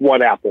 It's just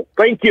one apple.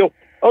 Thank you.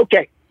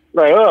 Okay.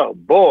 Like, oh,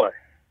 boy.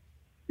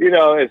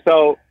 And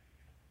so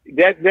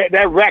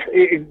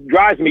it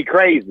drives me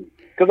crazy.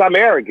 Because I'm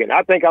arrogant.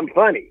 I think I'm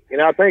funny.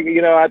 I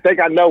think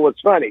I know what's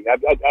funny.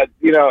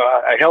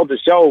 I held the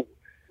show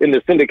in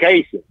the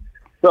syndication.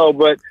 So,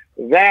 but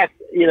that's,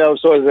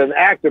 so as an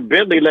actor,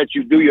 Bentley lets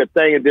you do your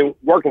thing. And then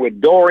working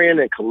with Dorian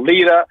and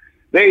Kalita,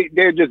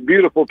 they're just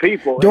beautiful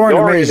people.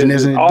 Dorian amazing,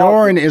 isn't it? Awesome.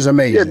 Dorian is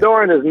amazing. Yeah,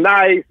 Dorian is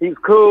nice. He's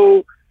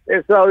cool.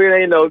 And so it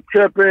ain't no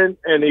tripping.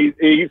 And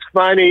he's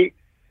funny.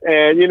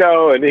 And,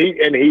 and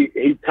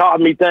he taught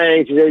me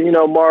things. He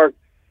said, Mark,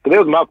 because it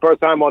was my first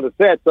time on the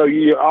set. So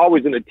you're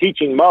always in the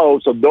teaching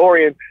mode. So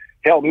Dorian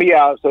helped me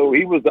out. So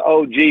he was the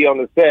OG on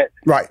the set,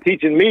 right,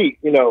 teaching me,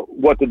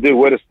 what to do,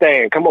 where to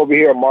stand. Come over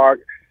here,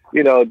 Mark.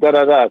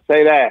 Da-da-da,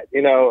 say that,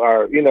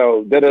 or,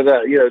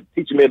 da-da-da,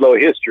 teaching me a little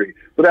history.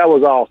 So that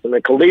was awesome.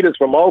 And Kalita's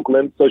from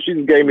Oakland, so she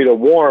just gave me the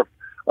warmth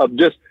of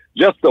just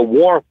the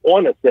warmth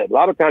on the set. A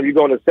lot of times you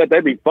go on the set, they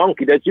be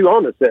funky that you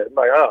on the set. I'm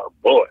like, oh,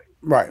 boy.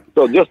 Right.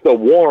 So just the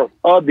warmth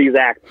of these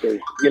actors,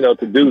 to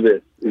do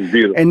this is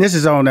beautiful. And this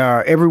is on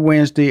every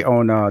Wednesday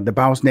on the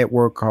Bounce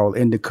Network called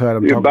In the Cut.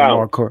 I'm talking about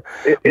Mark Curry.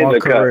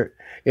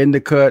 In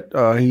the Cut.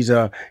 He's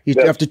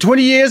after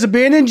 20 years of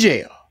being in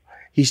jail.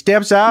 He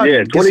steps out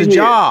and gets a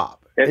job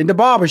in the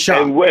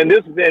barbershop. And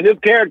this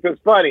character's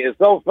funny. It's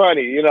so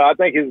funny. I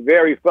think it's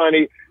very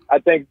funny. I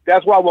think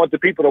that's why I want the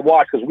people to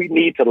watch, because we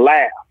need to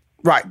laugh.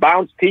 Right.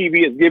 Bounce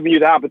TV is giving you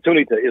the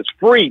opportunity it's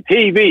free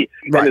TV.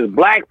 Right. And it's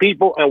black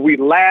people, and we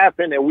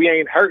laughing, and we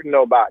ain't hurting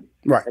nobody.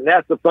 Right. And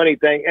that's the funny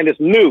thing. And it's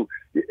new.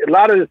 A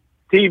lot of this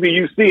TV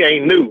you see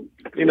ain't new.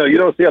 You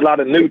don't see a lot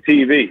of new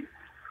TV.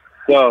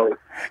 So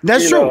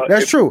that's true.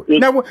 That's true.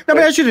 Now let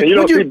me ask you this.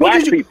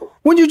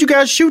 When did you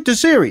guys shoot the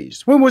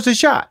series? When was the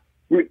shot?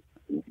 We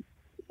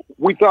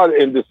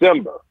started in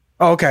December.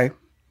 Oh, okay.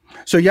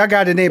 So y'all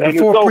got it in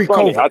before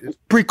pre-COVID.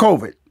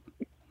 Pre-COVID.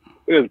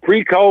 It was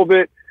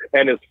pre-COVID,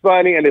 and it's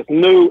funny, and it's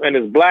new, and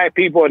it's black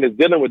people, and it's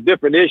dealing with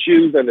different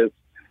issues, and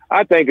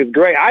I think it's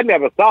great. I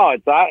never saw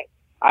it, so I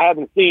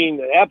haven't seen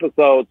the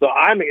episode, so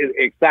it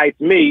excites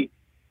me.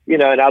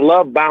 And I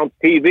love Bounce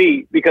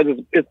TV because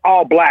it's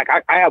all black.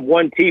 I have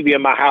one TV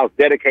in my house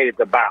dedicated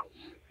to Bounce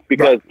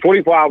because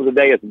 24 hours a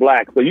day it's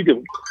black. So you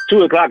can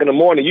 2:00 in the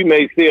morning, you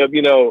may see a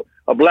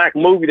black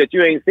movie that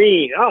you ain't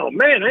seen. Oh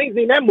man, I ain't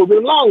seen that movie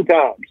in a long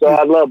time. So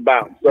I love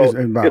Bounce. So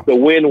it's a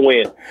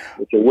win-win.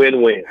 It's a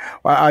win-win.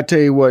 Well, I tell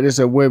you what, it's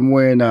a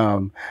win-win.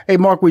 Hey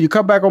Mark, will you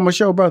come back on my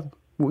show, brother?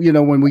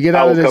 When we get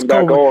out of this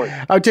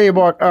COVID, I'll tell you,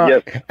 Mark.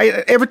 Yes.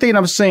 Everything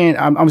I'm saying,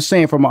 I'm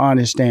saying from an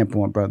honest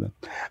standpoint, brother.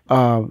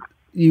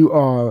 You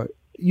are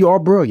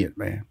brilliant,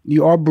 man.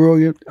 You are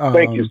brilliant.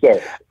 Thank you,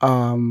 sir.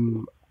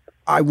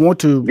 I want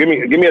to give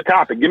me a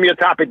topic. Give me a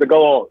topic to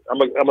go on. I'm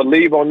gonna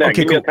leave on that.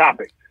 Okay, give me a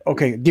topic.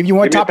 Okay, give you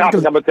one topic.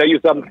 I'm gonna tell you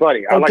something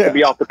funny. I like to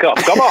be off the cuff.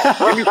 Come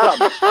on, give me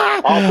something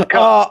off the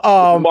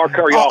cuff. Mark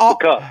Curry off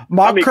the cuff.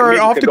 Mark Curry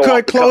off the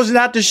cuff, closing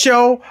out the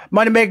show.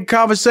 Money Making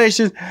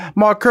Conversations.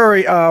 Mark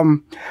Curry. I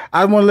want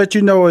to let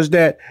you know is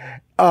that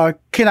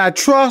can I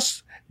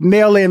trust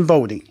mail-in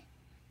voting?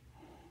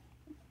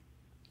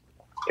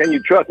 Can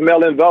you trust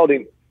mail-in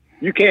voting?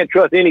 You can't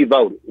trust any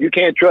voting. You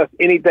can't trust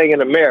anything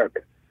in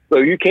America. So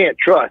you can't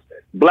trust.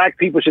 Black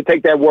people should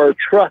take that word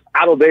trust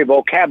out of their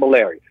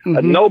vocabulary.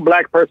 Mm-hmm. No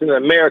black person in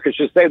America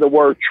should say the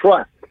word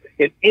trust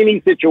in any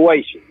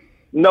situation.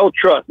 No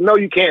trust. No,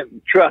 you can't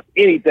trust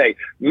anything.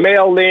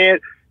 Mail-in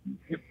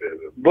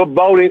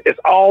voting, it's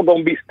all going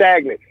to be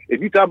stagnant. If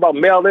you talk about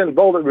mail-in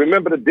voting,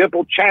 remember the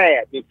Dimple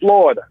Chad in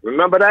Florida.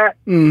 Remember that?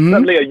 Mm-hmm.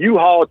 Suddenly a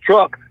U-Haul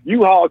truck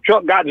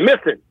got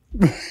missing.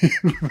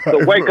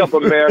 So wake up,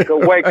 America.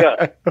 Wake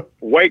up.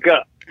 Wake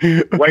up.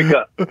 Wake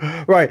up.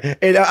 Right.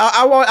 And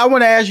I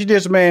want to ask you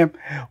this, man.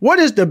 What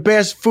is the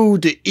best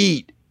food to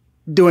eat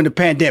during the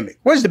pandemic?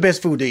 What is the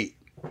best food to eat?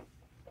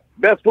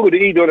 Best food to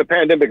eat during the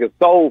pandemic is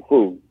soul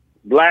food,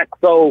 black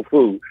soul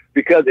food,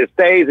 because it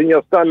stays in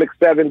your stomach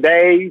 7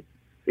 days.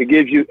 It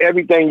gives you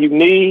everything you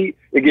need.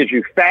 It gives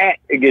you fat.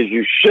 It gives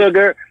you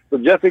sugar. So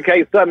just in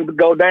case something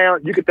go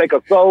down, you can take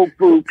a soul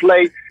food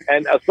plate,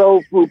 and a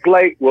soul food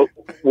plate will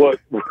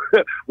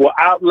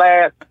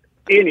outlast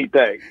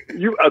anything.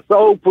 A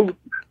soul food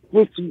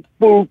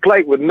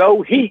plate with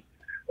no heat,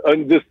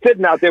 just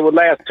sitting out there, will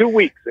last 2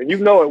 weeks, and you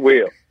know it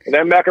will. And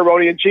that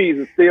macaroni and cheese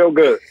is still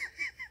good.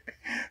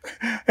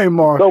 Hey,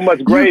 Mark. So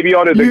much gravy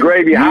on it, the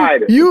gravy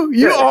hide it.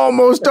 You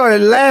almost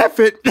started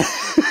laughing.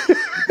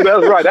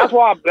 That's right. That's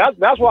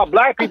why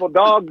black people,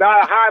 dog,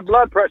 die of high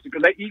blood pressure,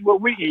 because they eat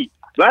what we eat.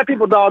 Black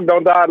people, dog,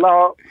 don't last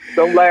long.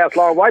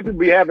 White people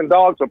be having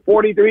dogs for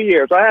 43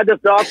 years. I had this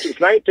dog since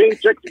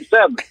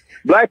 1967.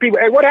 Black people,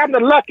 hey, what happened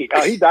to Lucky?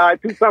 He died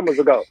 2 summers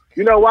ago.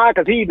 You know why?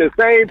 Because he the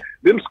same,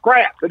 them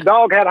scraps. The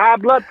dog had high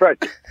blood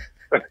pressure.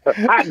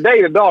 Hot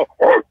day, the dog.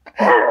 All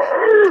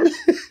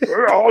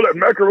that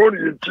macaroni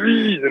and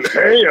cheese and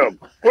ham.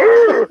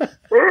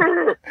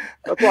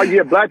 That's why you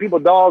hear black people,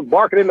 dogs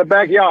barking in the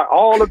backyard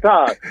all the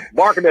time,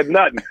 barking at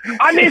nothing.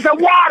 I need some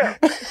water.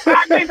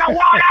 I need some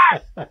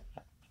water.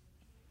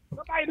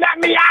 Somebody let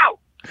me out.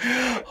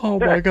 Oh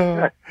my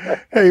God.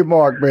 Hey,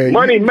 Mark, man.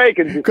 Money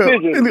making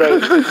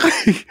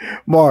decisions.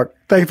 Mark,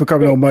 thank you for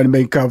coming on Money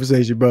Making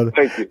Conversation, brother.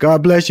 Thank you.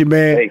 God bless you,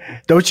 man.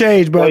 Don't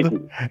change,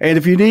 brother. And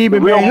if you need me,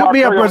 man, hit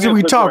me up, brother.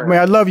 We talk, man.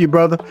 I love you,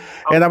 brother.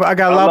 And I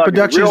got a lot of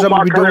productions I'm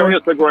going to be doing.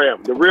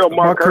 Instagram. The real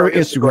Mark Curry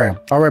Instagram.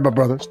 All right, my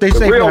brother. Stay safe.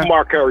 The real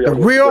Mark Curry. The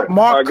real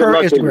Mark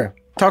Curry Instagram.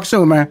 Talk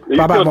soon, man.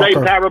 Bye-bye, Mark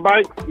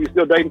Curry. You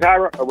still dating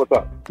Tyra, or what's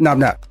up? No, I'm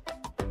not.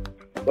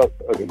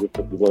 Okay, just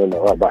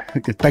all right, bye.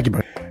 Okay, thank you,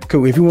 brother.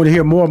 Cool. If you want to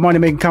hear more Money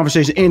Making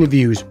Conversation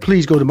interviews,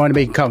 please go to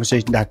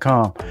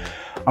moneymakingconversation.com.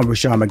 I'm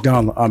Rushion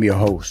McDonald. I'm your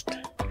host.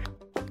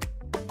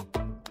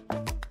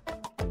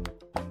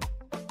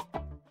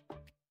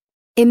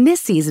 In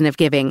this season of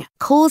giving,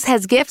 Kohl's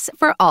has gifts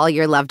for all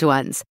your loved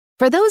ones.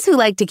 For those who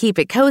like to keep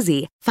it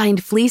cozy,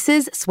 find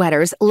fleeces,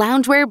 sweaters,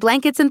 loungewear,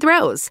 blankets, and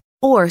throws.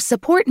 Or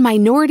support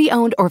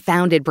minority-owned or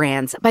founded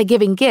brands by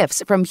giving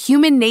gifts from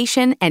Human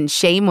Nation and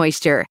Shea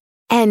Moisture.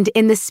 And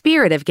in the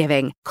spirit of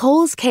giving,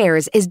 Kohl's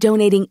Cares is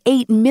donating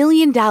 $8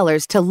 million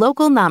to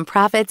local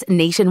nonprofits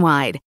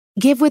nationwide.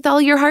 Give with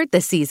all your heart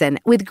this season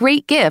with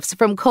great gifts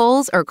from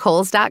Kohl's or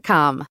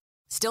Kohls.com.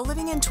 Still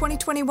living in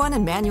 2021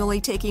 and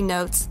manually taking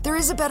notes? There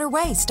is a better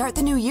way. Start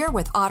the new year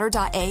with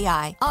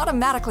Otter.ai.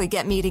 Automatically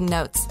get meeting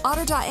notes.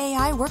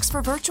 Otter.ai works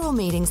for virtual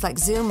meetings like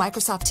Zoom,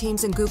 Microsoft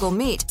Teams, and Google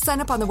Meet. Sign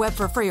up on the web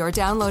for free or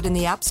download in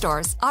the app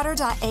stores.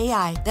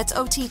 Otter.ai. That's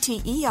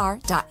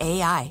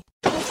OTTER.ai.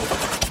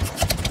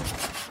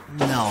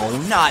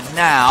 No, not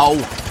now.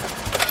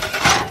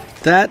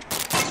 That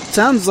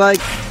sounds like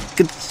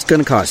it's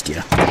gonna cost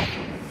you.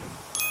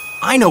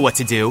 I know what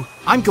to do.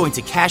 I'm going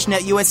to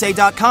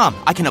CashNetUSA.com.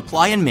 I can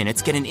apply in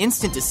minutes, get an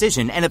instant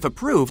decision, and if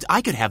approved,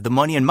 I could have the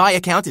money in my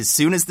account as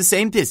soon as the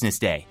same business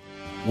day.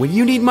 When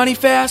you need money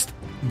fast,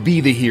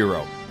 be the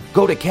hero.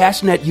 Go to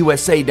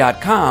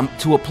CashNetUSA.com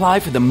to apply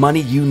for the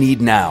money you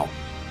need now.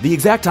 The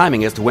exact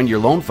timing as to when your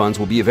loan funds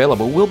will be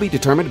available will be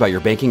determined by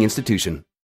your banking institution.